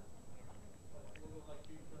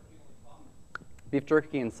 Beef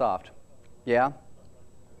jerky and soft. Yeah?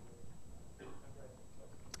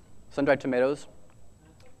 sun-dried tomatoes,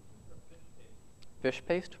 fish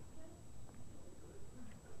paste,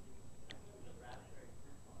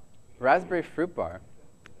 raspberry fruit bar.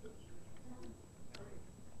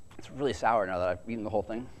 It's really sour now that I've eaten the whole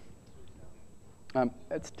thing.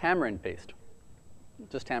 It's tamarind paste,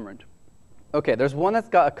 just tamarind. OK, there's one that's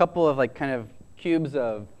got a couple of like kind of cubes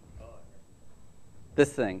of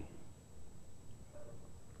this thing.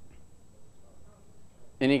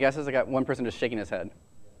 Any guesses? I got one person just shaking his head.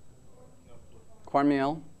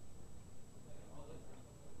 Cornmeal.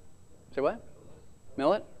 Say what?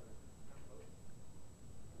 Millet?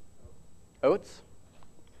 Oats?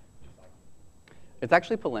 It's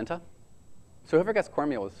actually polenta. So whoever guessed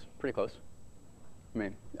cornmeal was pretty close. I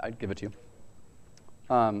mean, I'd give it to you.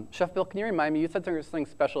 Chef Bill, can you remind me? You said something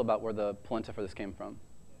special about where the polenta for this came from.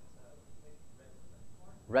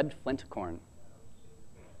 Red flint corn.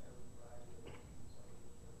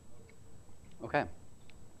 OK.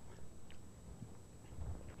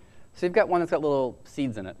 So you've got one that's got little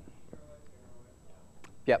seeds in it.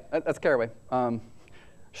 Yeah, that's caraway.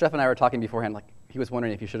 Chef and I were talking beforehand. Like he was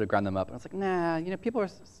wondering if you should have ground them up. And I was like, nah, you know, people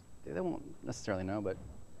they won't necessarily know, but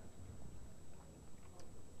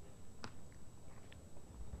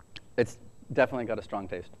it's definitely got a strong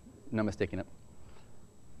taste. No mistaking it.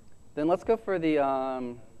 Then let's go for the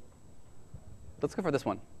let's go for this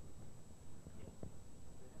one.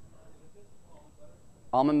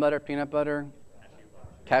 Almond butter, peanut butter,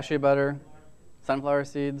 cashew butter, sunflower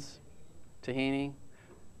seeds, tahini.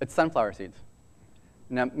 It's sunflower seeds.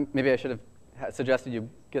 Now, maybe I should have suggested you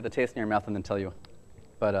get the taste in your mouth and then tell you.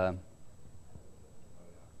 But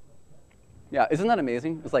yeah, isn't that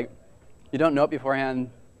amazing? It's like you don't know it beforehand.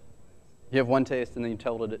 You have one taste, and then you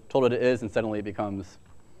told it it is, and suddenly it becomes.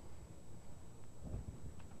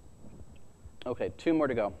 OK, 2 more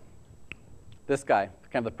to go. This guy,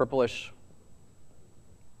 kind of the purplish.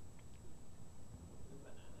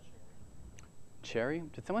 Cherry?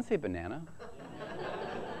 Did someone say banana?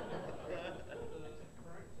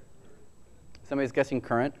 Somebody's guessing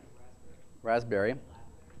currant, raspberry,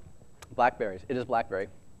 blackberries. It is blackberry.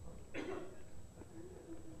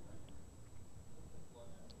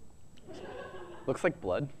 Looks like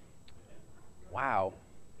blood. Wow.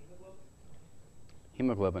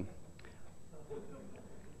 Hemoglobin.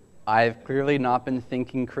 I've clearly not been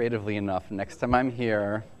thinking creatively enough. Next time I'm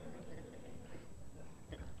here.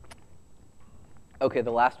 OK,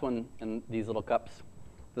 the last one in these little cups,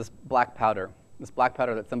 this black powder. This black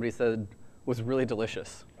powder that somebody said was really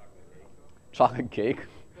delicious. Chocolate cake?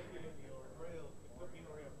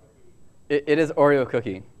 It is Oreo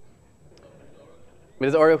cookie. It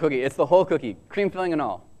is Oreo cookie. It's the whole cookie, cream filling and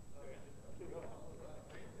all.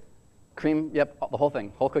 Cream, yep, the whole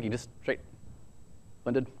thing, whole cookie, just straight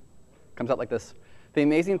blended. Comes out like this. The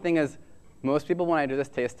amazing thing is, most people, when I do this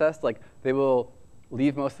taste test, like they will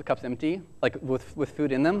leave most of the cups empty, like with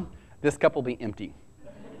food in them. This cup will be empty.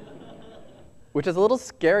 Which is a little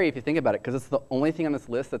scary if you think about it, because it's the only thing on this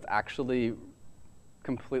list that's actually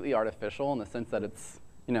completely artificial in the sense that it's,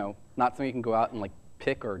 you know, not something you can go out and like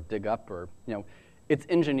pick or dig up, or, you know, it's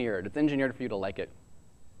engineered. It's engineered for you to like it,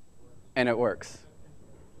 and it works,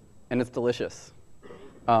 and it's delicious,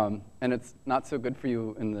 and it's not so good for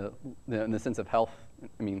you in the sense of health.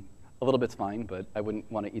 I mean, a little bit's fine, but I wouldn't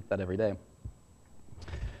want to eat that every day.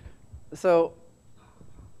 So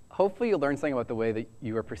hopefully you learned something about the way that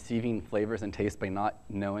you are perceiving flavors and taste by not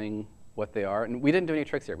knowing what they are. And we didn't do any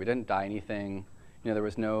tricks here. We didn't dye anything. You know, there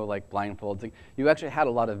was no like blindfolds. You actually had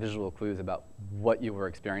a lot of visual clues about what you were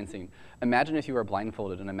experiencing. Imagine if you were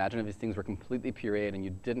blindfolded, and imagine if these things were completely pureed and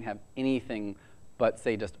you didn't have anything but,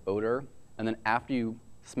 say, just odor. And then after you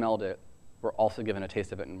smelled it, we're also given a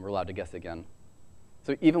taste of it, and we're allowed to guess again.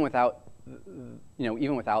 So even without,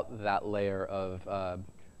 even without that layer of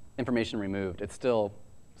information removed, it's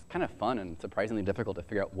kind of fun and surprisingly difficult to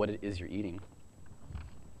figure out what it is you're eating.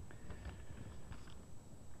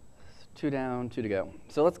 2 down, 2 to go.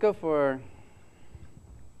 So let's go for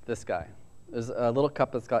this guy. There's a little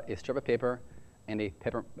cup that's got a strip of paper and a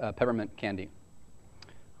peppermint candy.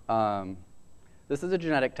 This is a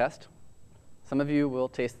genetic test. Some of you will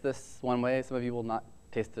taste this one way. Some of you will not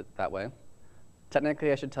taste it that way.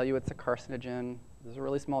 Technically, I should tell you it's a carcinogen. There's a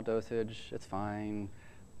really small dosage. It's fine.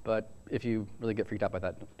 But if you really get freaked out by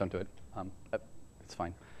that, don't do it. It's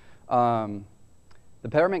fine. The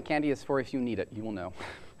peppermint candy is for if you need it. You will know.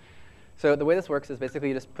 So the way this works is basically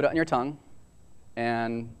you just put it on your tongue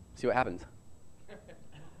and see what happens.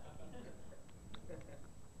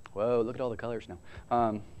 Whoa, look at all the colors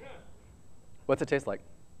now. What's it taste like?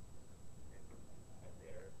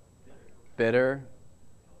 Bitter.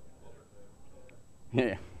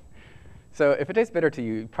 Yeah. So if it tastes bitter to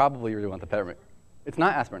you, you probably really want the peppermint. It's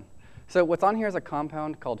not aspirin. So what's on here is a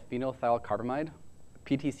compound called phenolphthaleocarbamide,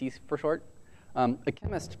 PTC for short. A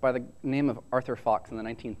chemist by the name of Arthur Fox in the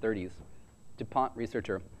 1930s, DuPont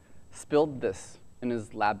researcher, spilled this in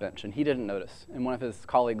his lab bench, and he didn't notice. And one of his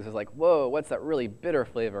colleagues was like, whoa, what's that really bitter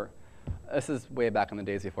flavor? This is way back in the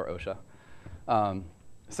days before OSHA.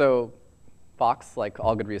 So Fox, like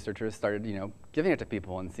all good researchers, started giving it to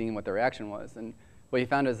people and seeing what their reaction was. And what he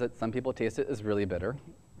found is that some people taste it as really bitter,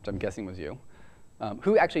 which I'm guessing was you.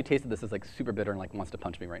 Who actually tasted this as like super bitter and like wants to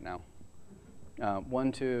punch me right now?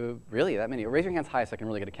 1, 2, really that many? Raise your hands high so I can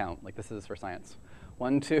really get a count. Like this is for science.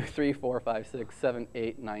 1, 2, 3, 4, 5, 6, 7,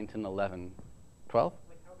 8, 9, 10, 11, 12?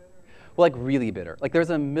 Well, like really bitter. Like there's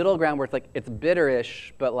a middle ground where it's like it's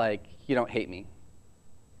bitterish, but like you don't hate me.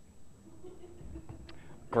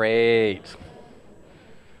 Great.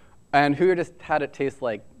 And who just had it taste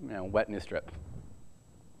like wet new strip?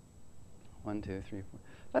 1, 2, 3, 4.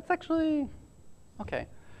 That's actually okay.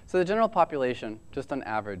 So the general population, just on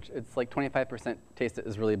average, it's like 25% taste it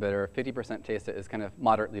is really bitter, 50% taste it is kind of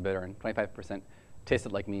moderately bitter, and 25% taste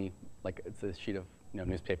it like me, like it's a sheet of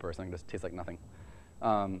newspaper or something, just tastes like nothing.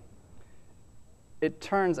 It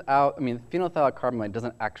turns out, phenolphthaleocarbamide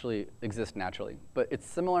doesn't actually exist naturally, but it's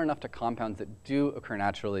similar enough to compounds that do occur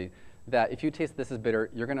naturally that if you taste this as bitter,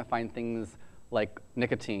 you're going to find things like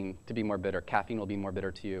nicotine to be more bitter. Caffeine will be more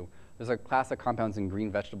bitter to you. There's a class of compounds in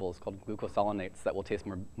green vegetables called glucosinolates that will taste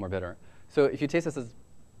more bitter. So if you taste this as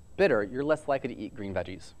bitter, you're less likely to eat green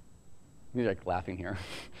veggies. You're like laughing here.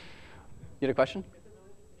 You had a question?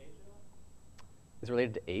 Is it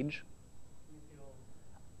related to age?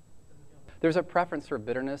 There's a preference for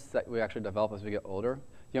bitterness that we actually develop as we get older.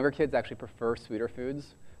 Younger kids actually prefer sweeter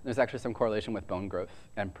foods. There's actually some correlation with bone growth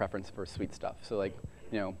and preference for sweet stuff. So like,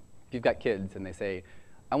 if you've got kids and they say,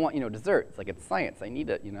 I want, dessert, it's like, it's science, I need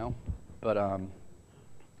it, But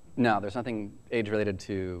no, there's nothing age-related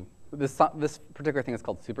to, this particular thing is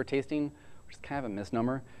called super tasting, which is kind of a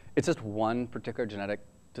misnomer. It's just one particular genetic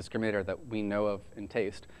discriminator that we know of in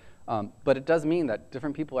taste. But it does mean that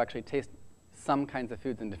different people actually taste some kinds of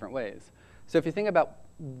foods in different ways. So if you think about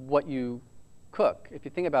what you cook, if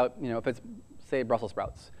you think about, if it's, say, Brussels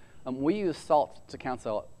sprouts, we use salt to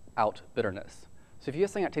cancel out bitterness. So if you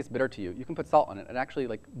have something that tastes bitter to you, you can put salt on it. It actually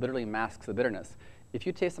like literally masks the bitterness. If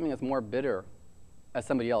you taste something that's more bitter as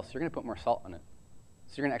somebody else, you're going to put more salt on it.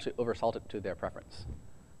 So you're going to actually oversalt it to their preference.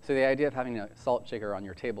 So the idea of having a salt shaker on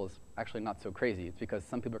your table is actually not so crazy. It's because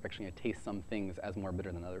some people are actually going to taste some things as more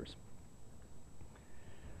bitter than others.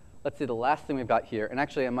 Let's see, the last thing we've got here, and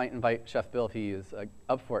actually I might invite Chef Bill, if he is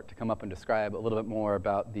up for it, to come up and describe a little bit more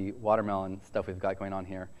about the watermelon stuff we've got going on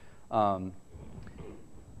here,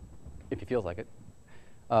 if he feels like it.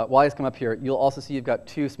 While he's come up here, you'll also see you've got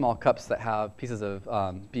 2 small cups that have pieces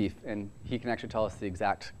of beef, and he can actually tell us the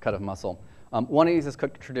exact cut of muscle. One of these is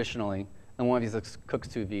cooked traditionally, and one of these is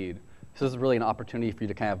cooked sous vide. So this is really an opportunity for you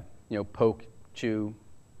to kind of, poke, chew,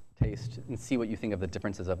 taste, and see what you think of the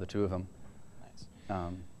differences of the 2 of them.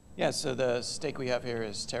 Nice. Yeah, so the steak we have here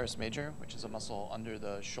is teres major, which is a muscle under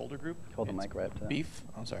the shoulder group. Hold the mic right up to that. Beef.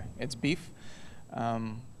 I'm sorry. It's beef.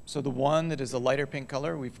 So the one that is a lighter pink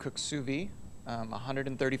color, we've cooked sous vide,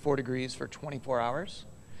 134 degrees for 24 hours.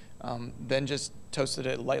 Then just toasted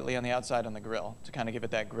it lightly on the outside on the grill to kind of give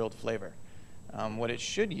it that grilled flavor. What it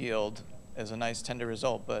should yield is a nice tender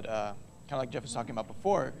result, but kind of like Jeff was talking about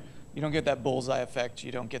before, you don't get that bullseye effect.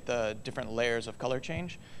 You don't get the different layers of color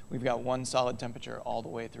change. We've got one solid temperature all the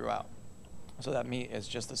way throughout. So that meat is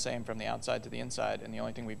just the same from the outside to the inside, and the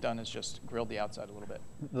only thing we've done is just grilled the outside a little bit.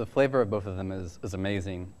 The flavor of both of them is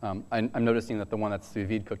amazing. I'm noticing that the one that's sous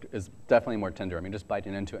vide cooked is definitely more tender. Just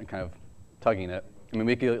biting into it and kind of tugging it. We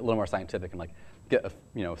could get a little more scientific and like get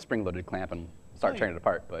a spring-loaded clamp and start tearing it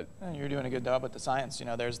apart. But you're doing a good job with the science.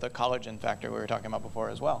 There's the collagen factor we were talking about before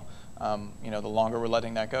as well. The longer we're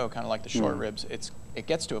letting that go, kind of like the short ribs, it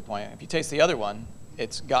gets to a point. If you taste the other one,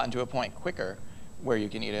 it's gotten to a point quicker where you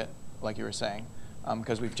can eat it, like you were saying,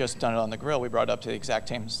 because we've just done it on the grill. We brought it up to the exact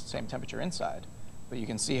same temperature inside, but you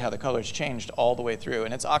can see how the color's changed all the way through,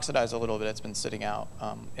 and it's oxidized a little bit. It's been sitting out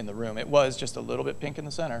in the room. It was just a little bit pink in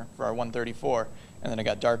the center for our 134, and then it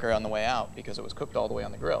got darker on the way out because it was cooked all the way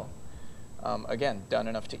on the grill. Again, done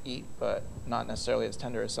enough to eat, but not necessarily as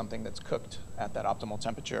tender as something that's cooked at that optimal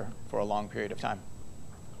temperature for a long period of time.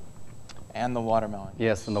 And the watermelon.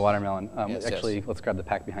 Yes, and the watermelon. Actually, yes. Let's grab the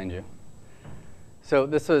pack behind you. So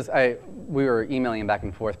this was, we were emailing back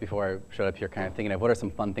and forth before I showed up here, kind of thinking of what are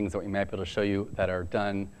some fun things that we might be able to show you that are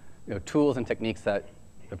done, tools and techniques that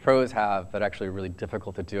the pros have that are actually really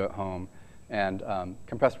difficult to do at home. And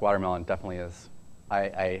compressed watermelon definitely is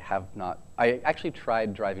I have not. I actually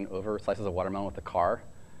tried driving over slices of watermelon with the car.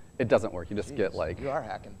 It doesn't work. You just get like. You are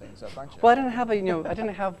hacking things up, aren't you? Well, I didn't have a, I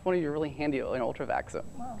didn't have one of your really handy Ultravacs. So.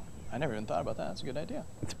 Wow. I never even thought about that. That's a good idea.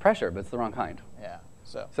 It's pressure, but it's the wrong kind. Yeah.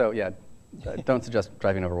 So yeah, don't suggest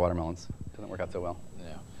driving over watermelons. It doesn't work out so well.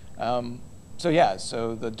 Yeah.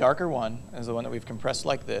 So the darker one is the one that we've compressed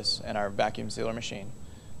like this in our vacuum sealer machine.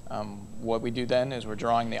 What we do then is we're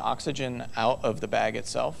drawing the oxygen out of the bag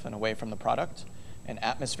itself and away from the product. And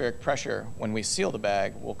atmospheric pressure, when we seal the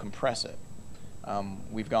bag, will compress it.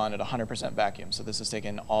 We've gone at 100% vacuum, so this has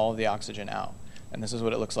taken all of the oxygen out. And this is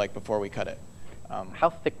what it looks like before we cut it. How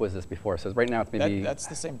thick was this before? So right now it's maybe... That's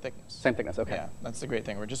the same thickness. Same thickness, OK. Yeah, that's the great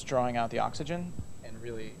thing. We're just drawing out the oxygen and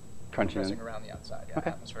really pressing around the outside. Yeah,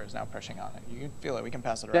 okay. Atmosphere is now pressing on it. You can feel it. We can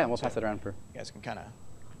pass it around. Yeah, we'll pass it around for... You guys can kind of...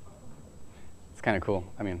 It's kind of cool.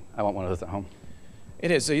 I mean, I want one of those at home. It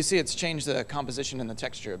is. So you see it's changed the composition and the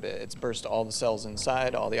texture a bit. It's burst all the cells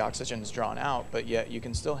inside, all the oxygen is drawn out, but yet you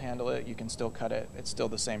can still handle it, you can still cut it. It's still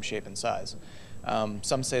the same shape and size.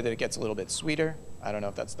 Some say that it gets a little bit sweeter. I don't know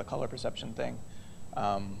if that's the color perception thing.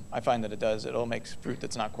 I find that it does. It'll make fruit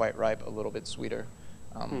that's not quite ripe a little bit sweeter.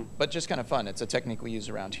 But just kind of fun. It's a technique we use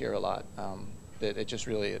around here a lot. It just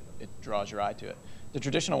really, it draws your eye to it. The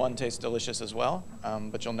traditional one tastes delicious as well,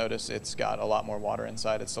 but you'll notice it's got a lot more water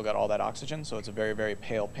inside. It's still got all that oxygen, so it's a very, very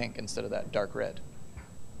pale pink instead of that dark red.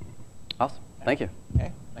 Awesome. Thank you.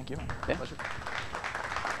 Okay, thank you. Yeah. Pleasure.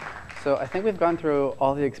 So I think we've gone through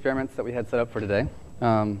all the experiments that we had set up for today.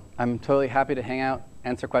 I'm totally happy to hang out,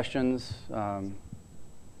 answer questions,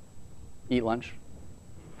 eat lunch.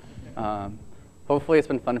 Hopefully it's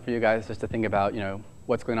been fun for you guys just to think about,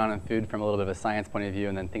 what's going on in food from a little bit of a science point of view,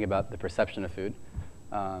 and then think about the perception of food.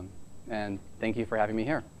 And thank you for having me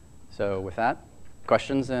here. So with that,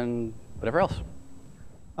 questions and whatever else.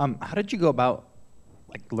 How did you go about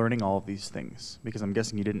learning all of these things? Because I'm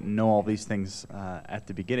guessing you didn't know all these things at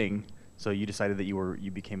the beginning. So you decided that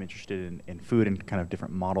you became interested in food and kind of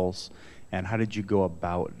different models. And how did you go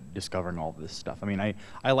about discovering all of this stuff? I mean,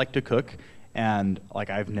 I like to cook. And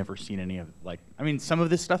I've never seen any of some of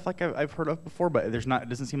this stuff I've heard of before, but it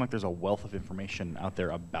doesn't seem like there's a wealth of information out there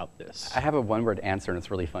about this. I have a one-word answer, and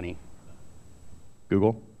it's really funny.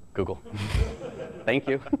 Google. Thank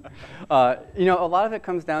you. A lot of it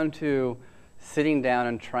comes down to sitting down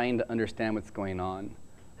and trying to understand what's going on.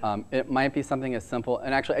 It might be something as simple,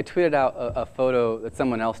 and actually I tweeted out a photo that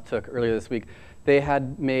someone else took earlier this week. They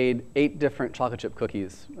had made 8 different chocolate chip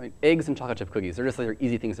cookies, eggs and chocolate chip cookies. They're just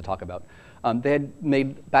easy things to talk about. They had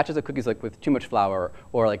made batches of cookies with too much flour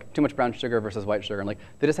or too much brown sugar versus white sugar. And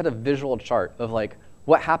they just had a visual chart of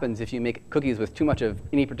what happens if you make cookies with too much of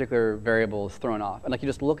any particular variables thrown off. And you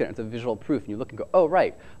just look at it, it's a visual proof, and you look and go, oh,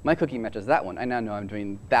 right, my cookie matches that one. I now know I'm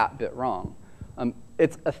doing that bit wrong.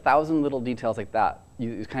 It's 1,000 little details like that.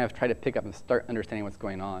 You kind of try to pick up and start understanding what's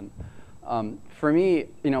going on. For me,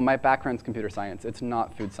 my background's computer science. It's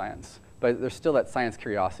not food science, but there's still that science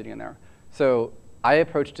curiosity in there. So I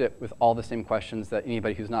approached it with all the same questions that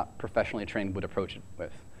anybody who's not professionally trained would approach it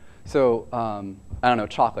with. So I don't know,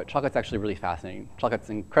 chocolate. Chocolate's actually really fascinating. Chocolate's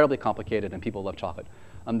incredibly complicated, and people love chocolate.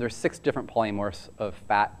 There's 6 different polymorphs of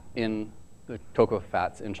fat in the cocoa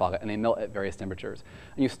fats in chocolate, and they melt at various temperatures.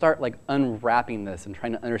 And you start unwrapping this and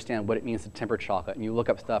trying to understand what it means to temper chocolate, and you look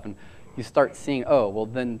up stuff, and you start seeing, oh, well,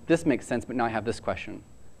 then this makes sense, but now I have this question.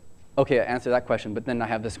 OK, I answered that question, but then I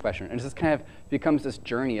have this question. And it just kind of becomes this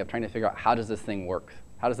journey of trying to figure out, how does this thing work?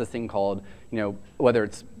 How does this thing called, whether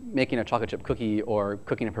it's making a chocolate chip cookie or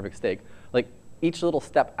cooking a perfect steak, each little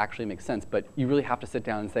step actually makes sense, but you really have to sit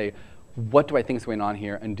down and say, what do I think is going on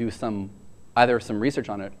here, and do either some research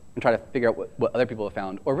on it and try to figure out what other people have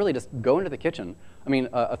found, or really just go into the kitchen. I mean,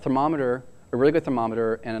 a thermometer, a really good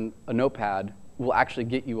thermometer, and a notepad will actually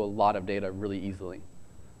get you a lot of data really easily.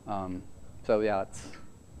 So yeah,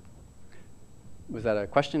 was that a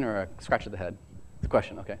question or a scratch of the head? It's a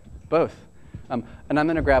question, OK. Both. And I'm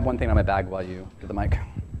going to grab one thing on my bag while you do the mic.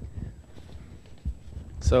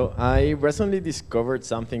 So I recently discovered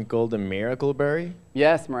something called the miracle berry.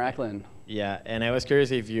 Yes, miraculin. Yeah, and I was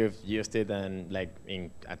curious if you've used it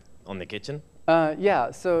on the kitchen.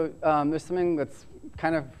 Yeah, so there's something that's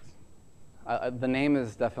kind of, the name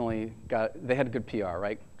is definitely they had good PR,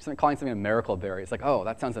 right? Calling something a miracle berry. It's oh,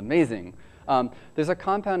 that sounds amazing. There's a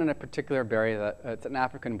compound in a particular berry it's an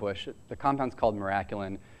African bush. The compound's called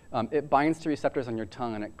miraculin. It binds to receptors on your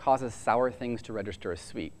tongue, and it causes sour things to register as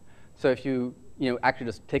sweet. So if you actually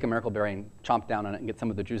just take a miracle berry and chomp down on it and get some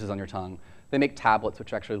of the juices on your tongue, they make tablets,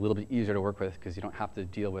 which are actually a little bit easier to work with because you don't have to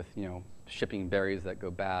deal with shipping berries that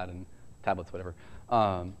go bad and tablets, whatever.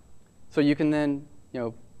 So you can then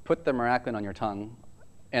put the miraculin on your tongue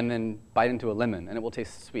and then bite into a lemon, and it will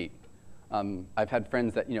taste sweet. I've had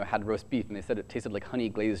friends that had roast beef, and they said it tasted like honey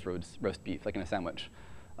glazed roast beef, like in a sandwich.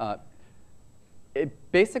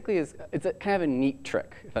 It basically it's kind of a neat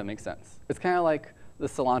trick, if that makes sense. It's kind of like the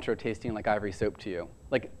cilantro tasting like ivory soap to you.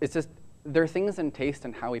 Like, it's just, there are things in taste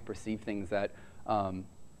and how we perceive things that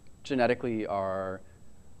genetically are,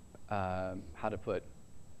 how to put,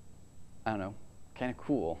 I don't know, kind of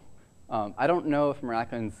cool. I don't know if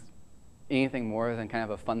Moroccan's anything more than kind of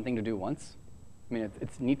a fun thing to do once. I mean,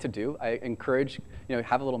 it's neat to do. I encourage,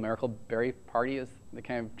 have a little miracle berry party, is the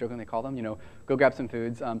kind of jokingly call them. Go grab some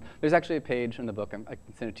foods. There's actually a page in the book, I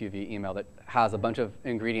can send it to you via email, that has a bunch of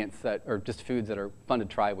ingredients that are just foods that are fun to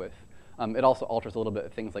try with. It also alters a little bit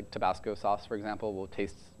of things like Tabasco sauce, for example, will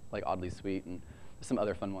taste like oddly sweet, and some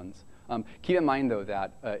other fun ones. Keep in mind, though,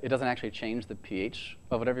 that it doesn't actually change the pH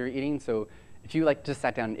of whatever you're eating. So if you just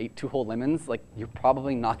sat down and ate 2 whole lemons, you're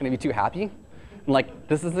probably not going to be too happy.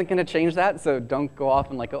 This isn't going to change that, so don't go off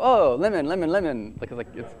and oh, lemon, lemon, lemon.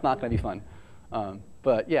 It's not going to be fun.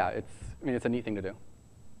 But yeah, it's a neat thing to do.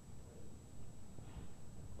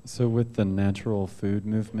 So with the natural food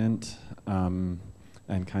movement and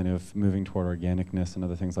kind of moving toward organicness and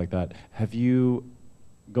other things like that, have you,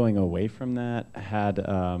 going away from that, had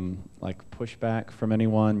pushback from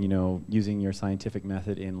anyone, using your scientific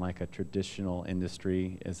method in a traditional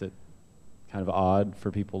industry? Is it kind of odd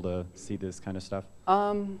for people to see this kind of stuff?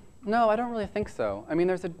 No, I don't really think so. I mean,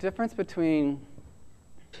 there's a difference between,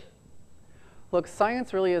 look,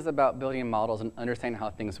 science really is about building models and understanding how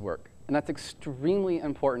things work. And that's extremely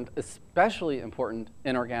important, especially important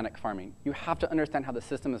in organic farming. You have to understand how the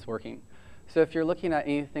system is working. So if you're looking at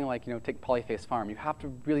anything like, take Polyface Farm, you have to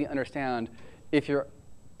really understand, if you're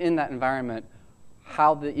in that environment,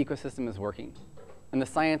 how the ecosystem is working. And the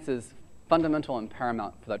science is fundamental and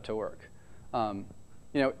paramount for that to work.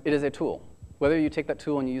 It is a tool. Whether you take that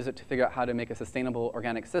tool and you use it to figure out how to make a sustainable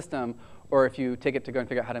organic system, or if you take it to go and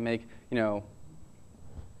figure out how to make,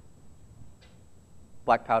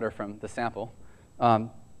 black powder from the sample,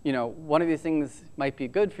 one of these things might be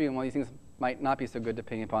good for you, and one of these things might not be so good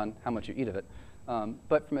depending upon how much you eat of it.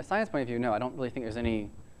 But from a science point of view, no, I don't really think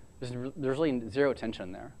there's really zero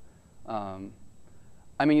tension there.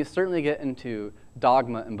 I mean, you certainly get into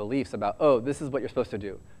dogma and beliefs about, oh, this is what you're supposed to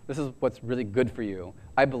do. This is what's really good for you.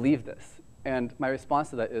 I believe this. And my response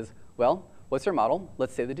to that is, well, what's your model?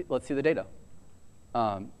 Let's see the data.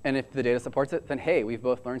 And if the data supports it, then hey, we've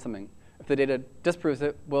both learned something. If the data disproves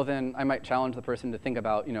it, well, then I might challenge the person to think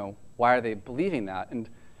about, why are they believing that? And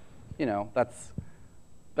that's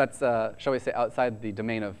shall we say, outside the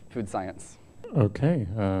domain of food science. Okay,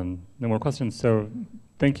 no more questions. So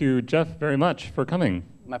thank you, Jeff, very much for coming.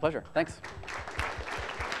 My pleasure. Thanks.